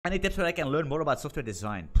Any tips where I can learn more about software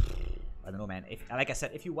design? I don't know, man. Like I said,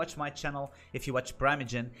 if you watch my channel, if you watch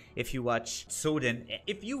Primeagen, if you watch Soden,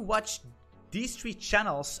 if you watch these 3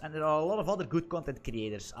 channels, and there are a lot of other good content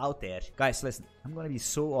creators out there. Guys, listen, I'm gonna be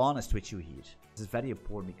so honest with you here. This is very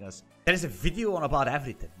important because there is a video on about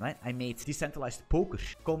everything, right? I made decentralized poker,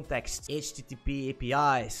 context, HTTP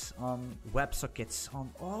APIs, on WebSockets,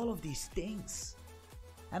 on all of these things.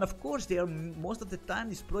 And of course, they are most of the time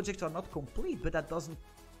these projects are not complete, but that doesn't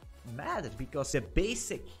matter because the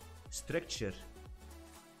basic structure,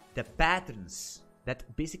 the patterns, that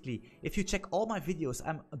basically, if you check all my videos,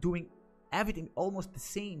 I'm doing everything almost the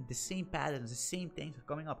same patterns, the same things are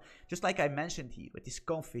coming up. Just like I mentioned here with this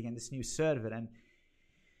config and this new server and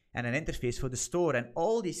an interface for the store, and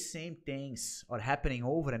all these same things are happening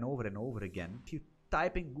over and over and over again. If you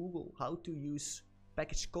type in Google how to use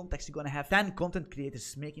package context, you're gonna have 10 content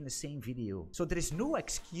creators making the same video. So there is no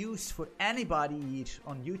excuse for anybody here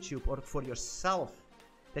on YouTube or for yourself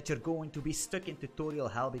that you're going to be stuck in tutorial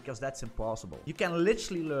hell, because that's impossible. You can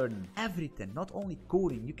literally learn everything, not only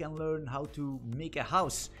coding. You can learn how to make a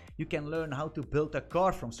house. You can learn how to build a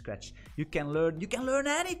car from scratch. You can learn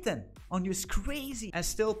anything on you. It's crazy. And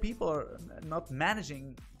still people are not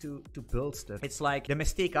managing to build stuff. It's like the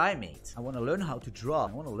mistake I made. I want to learn how to draw.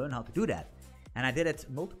 I want to learn how to do that. And I did it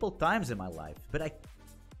multiple times in my life, but I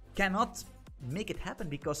cannot make it happen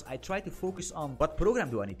because I try to focus on what program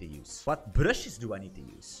do I need to use? What brushes do I need to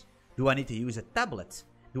use? Do I need to use a tablet?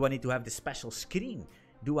 Do I need to have the special screen?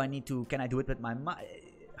 Can I do it with my mind?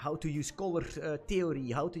 How to use color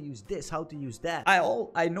theory? How to use this? How to use that?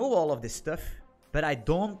 I know all of this stuff, but I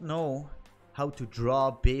don't know how to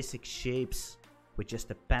draw basic shapes with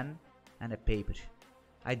just a pen and a paper.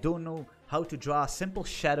 I don't know how to draw simple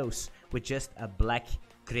shadows with just a black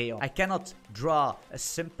crayon. I cannot draw a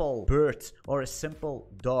simple bird or a simple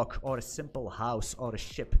dog or a simple house or a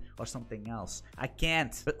ship or something else. I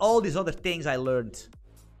can't. But all these other things I learned.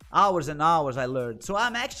 Hours and hours I learned. So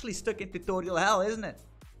I'm actually stuck in tutorial hell, isn't it?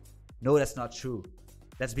 No, that's not true.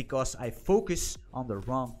 That's because I focus on the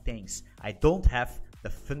wrong things. I don't have the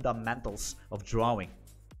fundamentals of drawing,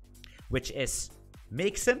 which is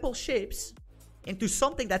make simple shapes into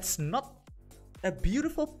something that's not a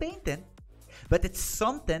beautiful painting, but it's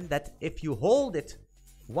something that if you hold it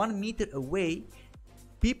 1 meter away,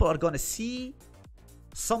 people are gonna see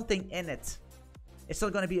something in it. It's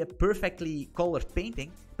not gonna be a perfectly colored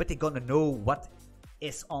painting, but they're gonna know what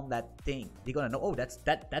is on that thing. They're gonna know, oh, that's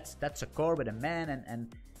a car with a man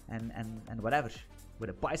and whatever, with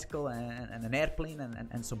a bicycle and an airplane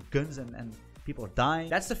and some guns and people are dying.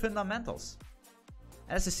 That's the fundamentals.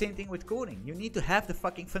 And that's the same thing with coding. You need to have the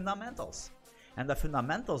fucking fundamentals. And the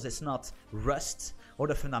fundamentals is not Rust, or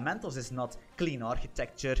the fundamentals is not clean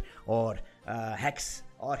architecture, or Hex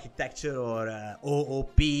architecture, or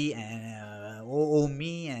OOP, and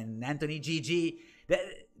OOME, and Anthony GG.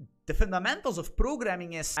 The fundamentals of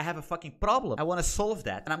programming is, I have a fucking problem. I want to solve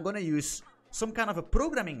that. And I'm going to use some kind of a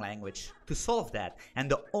programming language to solve that.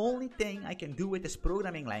 And the only thing I can do with this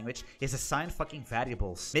programming language is assign fucking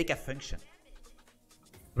variables. Make a function.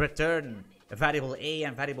 Return a variable A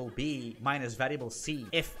and variable B minus variable C.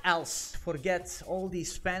 If else, forget all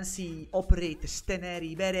these fancy operators,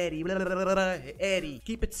 tenary, berary, blah, blah, blah, blah, blah.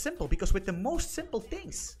 Keep it simple, because with the most simple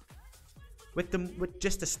things, with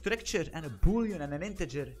just a structure and a boolean and an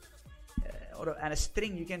integer and a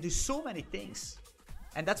string, you can do so many things.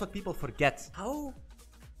 And that's what people forget. How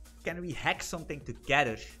can we hack something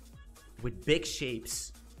together with big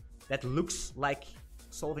shapes that looks like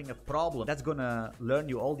solving a problem? That's gonna learn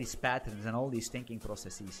you all these patterns and all these thinking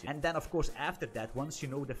processes. And then of course after that, once you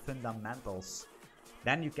know the fundamentals,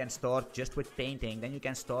 then you can start just with painting. Then you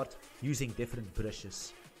can start using different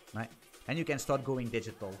brushes, right? And you can start going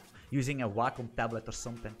digital, using a Wacom tablet or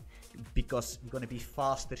something, because you're gonna be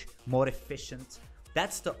faster, more efficient.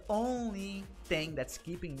 That's the only thing that's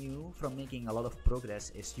keeping you from making a lot of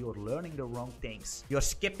progress, is you're learning the wrong things. You're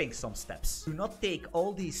skipping some steps. Do not take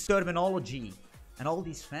all these terminology and all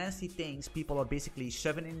these fancy things people are basically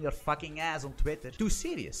shoving in your fucking ass on Twitter too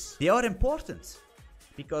serious. They are important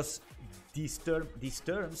because these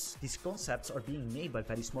terms, these concepts are being made by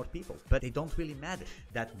very smart people, but they don't really matter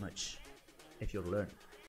that much if you're learning.